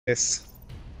Yes.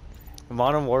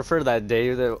 Modern Warfare, that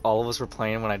day that all of us were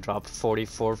playing when I dropped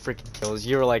 44 freaking kills,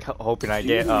 you were like hoping I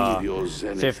get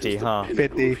 50, huh?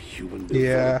 50.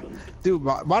 Yeah. Dude,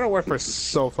 Modern Warfare is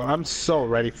so fun. I'm so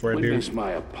ready for it, dude. Witness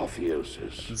my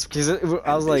apotheosis. Because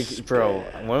I was like, bro,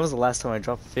 when was the last time I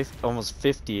dropped 50, almost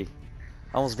 50?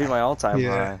 I almost beat my all-time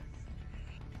high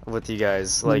with you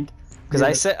guys. Like, because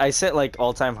I set like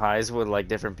all-time highs with like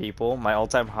different people. My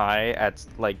all-time high at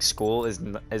like school is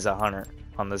 100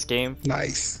 on this game.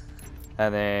 Nice.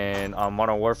 And then on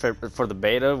Modern Warfare for the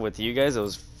beta with you guys, it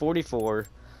was 44.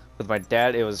 With my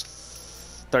dad, it was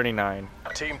 39.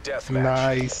 Team deathmatch.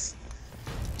 Nice.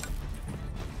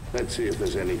 Let's see if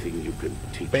there's anything you can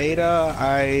teach. Beta,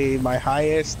 my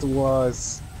highest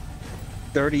was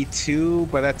 32,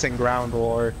 but that's in Ground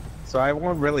War, so I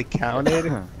won't really count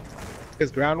it.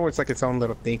 Because Ground War is like its own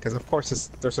little thing. Because of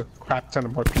course there's a crap ton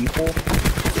of more people,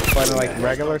 but like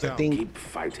regulars, I think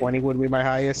 20 would be my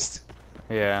highest.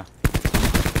 Yeah.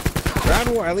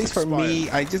 Ground War, at least for me,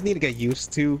 I just need to get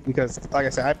used to, because like I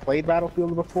said, I played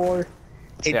Battlefield before.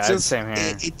 It's just same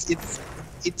here.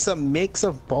 It's a mix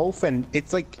of both, and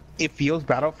it's like it feels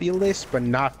Battlefield-ish, but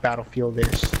not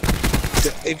Battlefield-ish.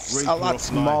 It's a lot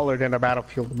smaller than a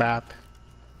Battlefield map.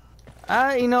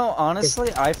 You know,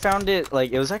 honestly, I found it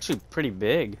like it was actually pretty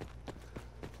big.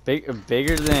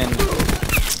 Bigger than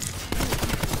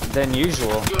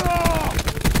usual.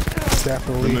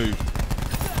 Definitely.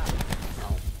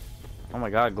 Oh my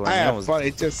god, Glenn. I had fun.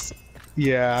 It just,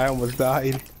 yeah, I almost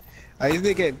died. I need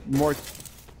to get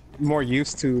more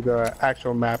used to the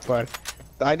actual map, but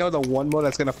I know the one mode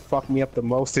that's gonna fuck me up the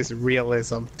most is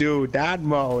realism. Dude, that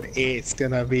mode is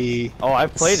gonna be. Oh, I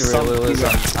played realism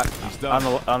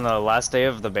on the last day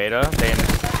of the beta.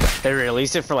 They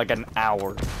released it for like an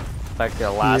hour, like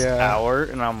the last hour,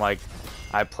 and I'm like,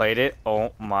 I played it.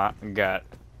 Oh my god.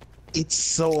 It's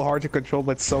so hard to control,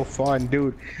 but so fun,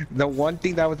 dude. The one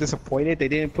thing that I was disappointed, they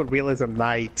didn't put realism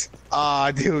night.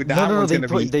 Ah, dude, that one's gonna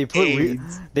be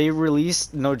they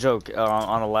released, no joke,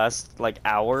 on the last like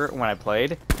hour when I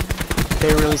played.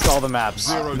 They released all the maps.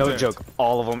 No joke,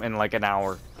 all of them in like an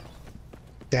hour.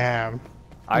 Damn.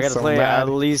 I gotta play at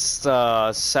least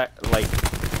like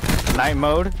night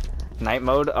mode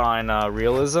on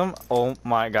realism. Oh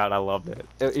my god, I loved it.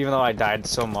 Even though I died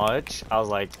so much, I was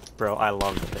like, bro, I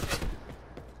loved it.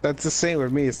 That's the same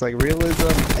with me. It's like realism.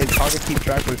 It's hard to keep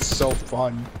track, but it's so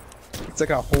fun. It's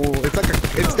like a whole.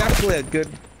 It's definitely a good.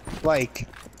 Like,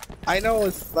 I know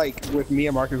it's like with me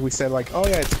and Marcus, we said like, oh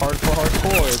yeah, it's hard for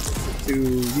hardcore. It's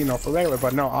to for regular,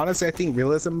 but no, honestly, I think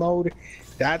realism mode.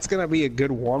 That's gonna be a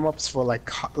good warm-ups for like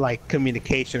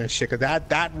communication and shit. Cause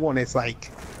that one is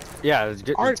like. Yeah, it's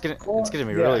gonna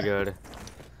be really good.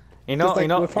 You know.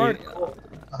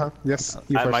 Yes.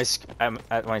 At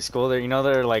my school, there,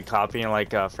 they're like copying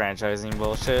like franchising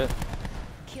bullshit.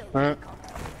 I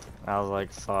was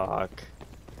like, fuck.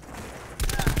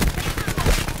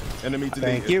 Enemy deleted.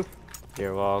 Thank you.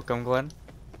 You're welcome, Glenn.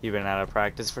 You've been out of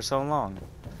practice for so long.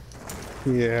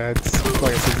 Yeah, it's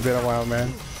been a while,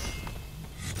 man.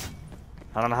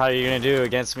 I don't know how you're gonna do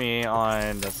against me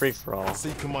on the free for all.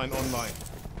 Zircon online.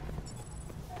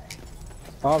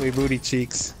 I'll be booty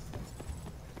cheeks.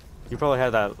 You probably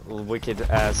have that wicked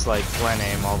ass like Glen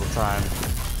aim all the time.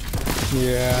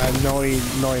 Yeah, knowing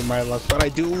my luck, but I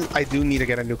do need to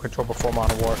get a new control before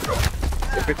Modern Warfare.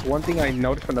 If it's one thing I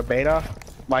noticed from the beta,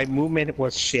 my movement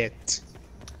was shit.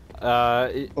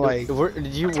 Like, were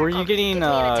you getting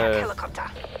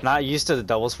not used to the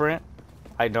double sprint?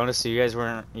 I noticed you guys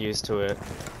weren't used to it.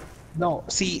 No,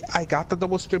 see, I got the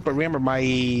double sprint, but remember,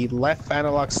 my left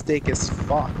analog stick is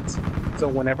fucked. So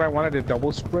whenever I wanted to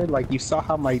double sprint, like you saw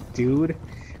how my dude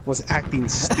was acting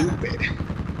stupid.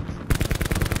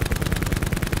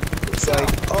 It's like,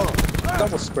 oh,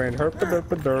 double sprint, herp a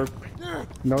derp a derp.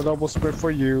 No double sprint for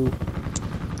you.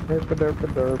 Herp a derp a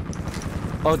derp.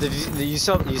 Oh, did you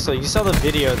saw the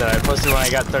video that I posted when I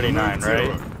got 39,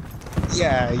 right?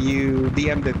 Yeah, you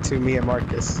DM'd it to me and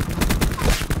Marcus.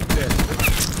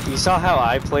 You saw how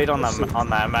I played on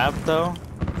that map though?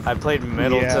 I played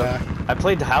middle to. I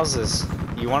played the houses.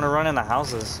 You want to run in the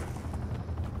houses?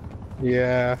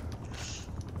 Yeah.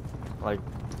 Like,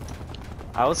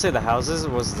 I would say the houses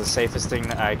was the safest thing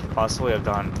that I could possibly have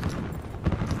done.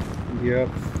 Yep.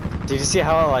 Did you see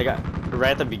how like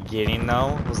right at the beginning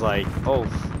though was like, oh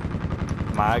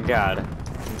my god,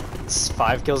 it's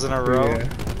 5 kills in a row. Yeah.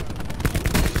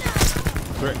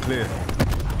 Threat clear.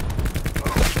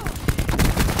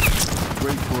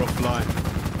 Reaper offline.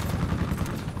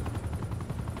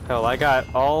 Hell, I got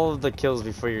all of the kills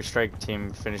before your strike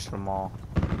team finished them all.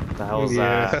 The hell was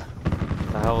that?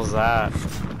 The hell was that?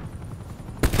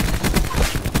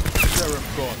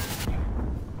 gone.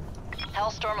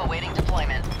 Hellstorm awaiting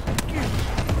deployment.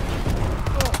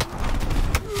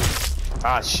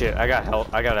 Ah shit, I got a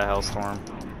Hellstorm.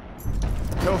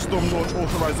 Hellstorm launch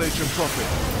authorization profit.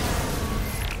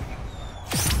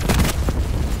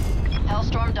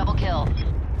 Hellstorm double kill.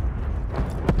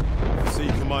 See,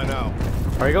 come on now.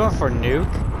 Are you going for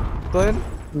nuke, Glenn?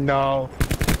 No.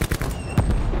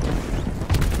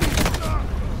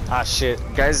 Ah shit,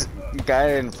 guy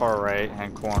in far right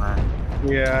hand corner.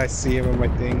 Yeah, I see him on my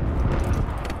thing.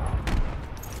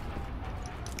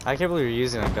 I can't believe you're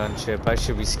using a gun chip. I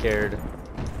should be scared.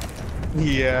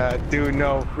 Yeah, dude,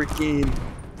 no, freaking.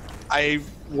 I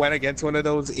went against one of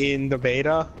those in the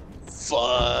beta.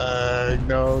 Fuck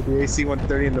no, the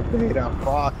AC-130 in the beta.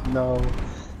 Fuck no.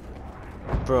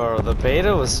 Bro, the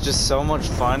beta was just so much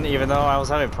fun, even though I was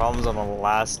having problems on the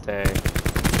last day.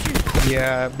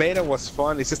 Yeah, beta was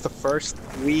fun. It's just the first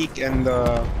week and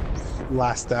the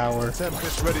last hour.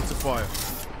 Tempest ready to fire.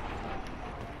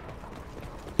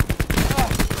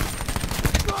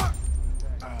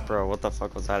 Bro, what the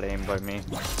fuck was that aimed by me?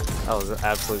 That was an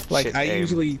absolute Like shit I aim.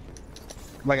 usually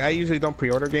don't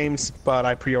pre-order games, but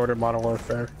I pre-ordered Modern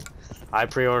Warfare. I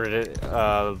pre-ordered it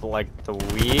like the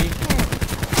week.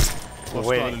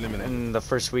 Waiting, and the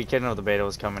first weekend of the beta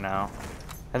was coming out.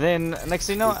 And then next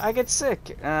thing you know, I get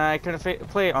sick and I couldn't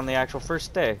play it on the actual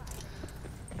first day.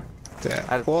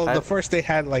 Yeah. The first day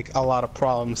had like a lot of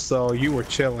problems, so you were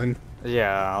chilling.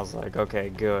 Yeah, I was like, okay,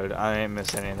 good. I didn't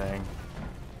miss anything.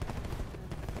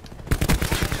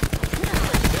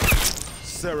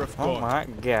 Seraph Oh gone. my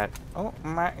god. Oh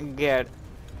my god.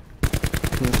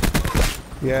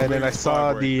 Yeah, and then I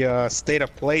saw the state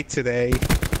of play today.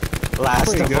 Last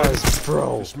Pretty of good. Us,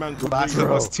 bro. Dismantle Last the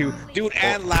of Us 2. Dude,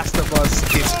 and Last of Us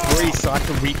is free, so I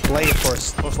can replay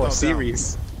it for a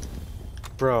series.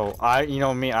 Bro, you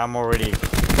know me, I'm already,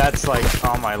 that's like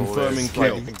on my Confirming list,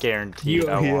 kill. like guaranteed.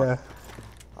 Yeah.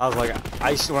 I was like,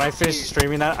 when I finished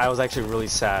streaming that, I was actually really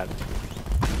sad.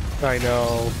 I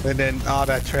know. And then,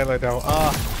 that trailer though.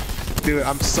 Dude,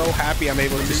 I'm so happy I'm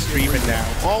able to stream it now.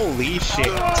 Holy shit.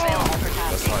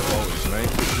 That's like always, mate.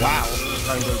 Wow.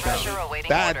 Pressure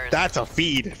awaiting orders. That's a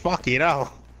feed. Fuck it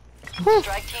out.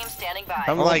 Strike team standing by.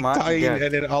 I'm Oh like my dying, God.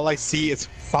 and then all I see is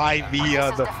 5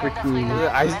 via the freaking.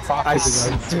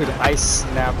 Dude, I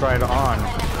snapped right on.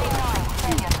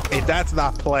 If that's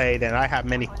not play, then I have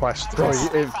many questions. Bro,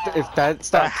 if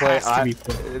that's not That play, has to be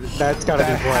play. that's gotta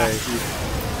That be play. has to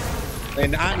be.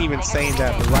 And I'm even saying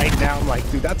that, but right now I'm like,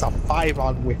 dude, that's a 5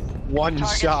 on with one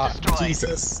shot. destroyed.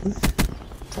 Jesus.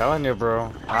 Telling you,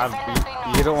 bro.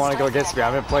 You don't want to go against me.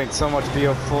 I've been playing so much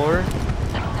BO4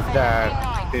 that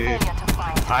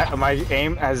my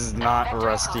aim is not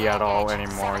rusty at all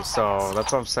anymore. So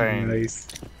that's what I'm saying. Nice.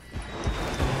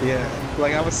 Yeah,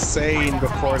 like I was saying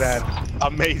before that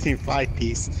amazing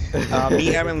 5-piece.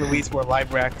 Me, Em, and Luis were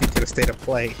live reacting to the state of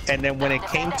play, and then when it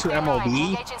came to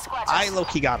MLB, I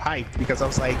low-key got hyped because I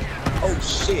was like, oh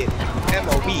shit,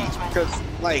 MLB, because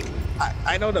like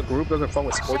I know the group doesn't fun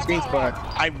with sports games, but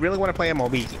I really want to play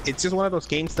MLB. It's just one of those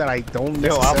games that I don't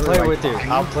Yo, necessarily I'll play like with you.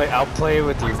 buying. I'll play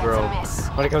with you, bro.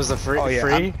 When it comes to free, Oh,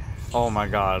 yeah, oh my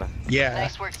god. Yeah,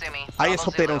 Nice work, Zumi. I just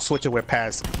hope they don't switch it with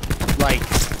Paz. Like,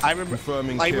 I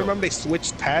Confirming remember kill. they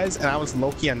switched Paz, and I was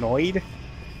low-key annoyed. I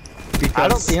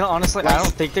don't, Because, honestly, I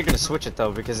don't think they're gonna switch it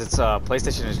though because it's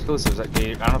PlayStation exclusives. I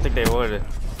don't think they would.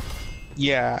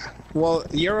 yeah. Well,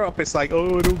 Europe is like,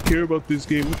 oh, I don't care about this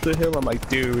game. What the hell? I'm like,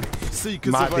 dude,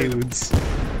 Seekers my available. dudes.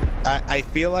 I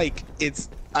feel like it's.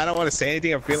 I don't want to say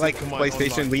anything. I feel like Command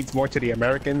PlayStation online. leads more to the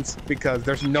Americans because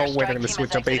there's no way they're gonna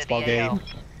strike team switch a has exited baseball the AO. game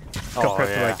compared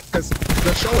to yeah. like, because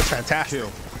the show is fantastic.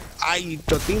 Kill.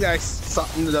 The thing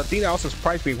that also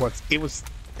surprised me was it was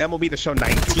MLB The Show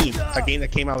 19, a game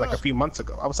that came out like a few months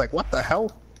ago. I was like, what the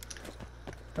hell?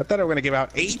 I thought they were gonna give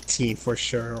out 18 for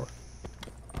sure.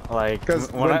 Like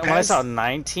 'Cause when when I Paz- saw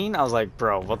 19, I was like,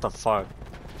 bro, what the fuck?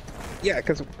 Yeah,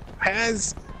 because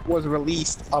Paz was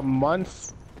released a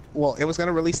month. Well, it was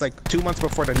gonna release like 2 months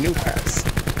before the new Paz.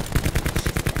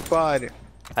 But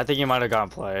I think you might have gone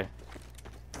play.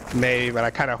 maybe, but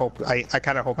I kind of hope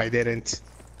I didn't.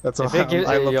 That's If all. it gives,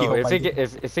 I low-key yo, hope if I it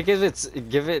didn't. if it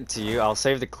give it to you, I'll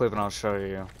save the clip and I'll show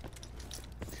you.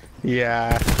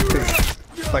 Yeah.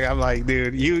 Like I'm like,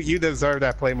 dude, you deserve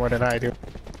that play more than I do.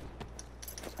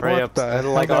 Right What up. the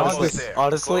Like hell?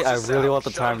 honestly, I really want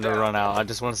the time to run out. I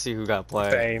just want to see who got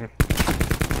play.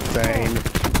 Same.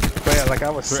 But yeah, like I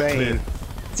was saying.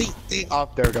 See, oh,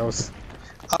 there it goes.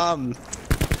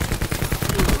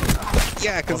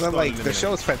 Yeah, because I'm like, the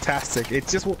show is fantastic.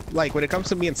 It's just like when it comes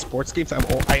to me in sports games, I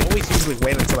always usually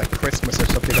wait until like Christmas or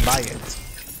something to buy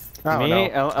it. I don't Me,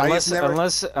 know. I just never...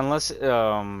 unless you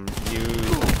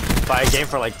buy a game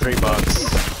for like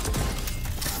 $3.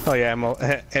 Oh yeah, I'm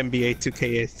NBA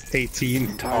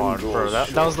 2K18. Oh, bro,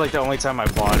 that was like the only time I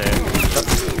bought it.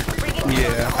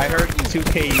 Yeah, I heard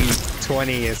 2K20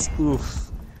 is oof.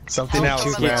 Something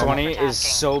else, man. 2K20 is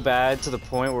so bad to the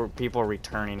point where people are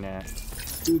returning it.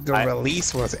 Dude, the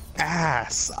release was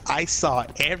ass. I saw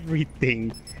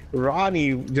everything.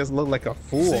 Ronnie just looked like a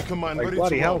fool. Like,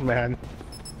 bloody hell, man.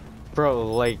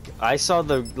 Bro, like, I saw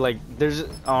the, like, there's,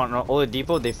 on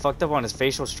Oladipo, they fucked up on his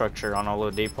facial structure on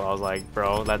Oladipo. I was like,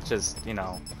 bro, that's just, you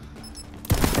know.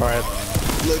 Alright,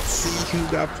 let's see who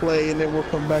got play, and then we'll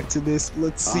come back to this.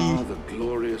 Let's see. The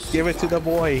glorious Give it to the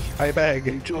boy, I beg.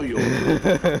 Enjoy your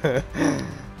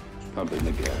pumping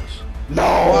the gas.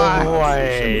 No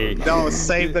way! No,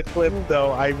 save the clip,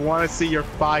 though. I want to see your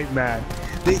 5-man.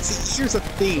 See, here's the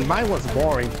thing. Mine was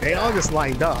boring. They all just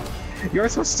lined up.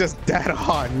 Yours was just dead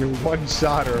on,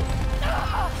 one-shotter.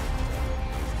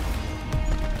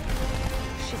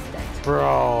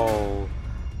 Bro,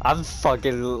 I'm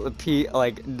fucking low-key,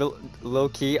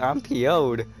 I'm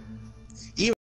PO'd.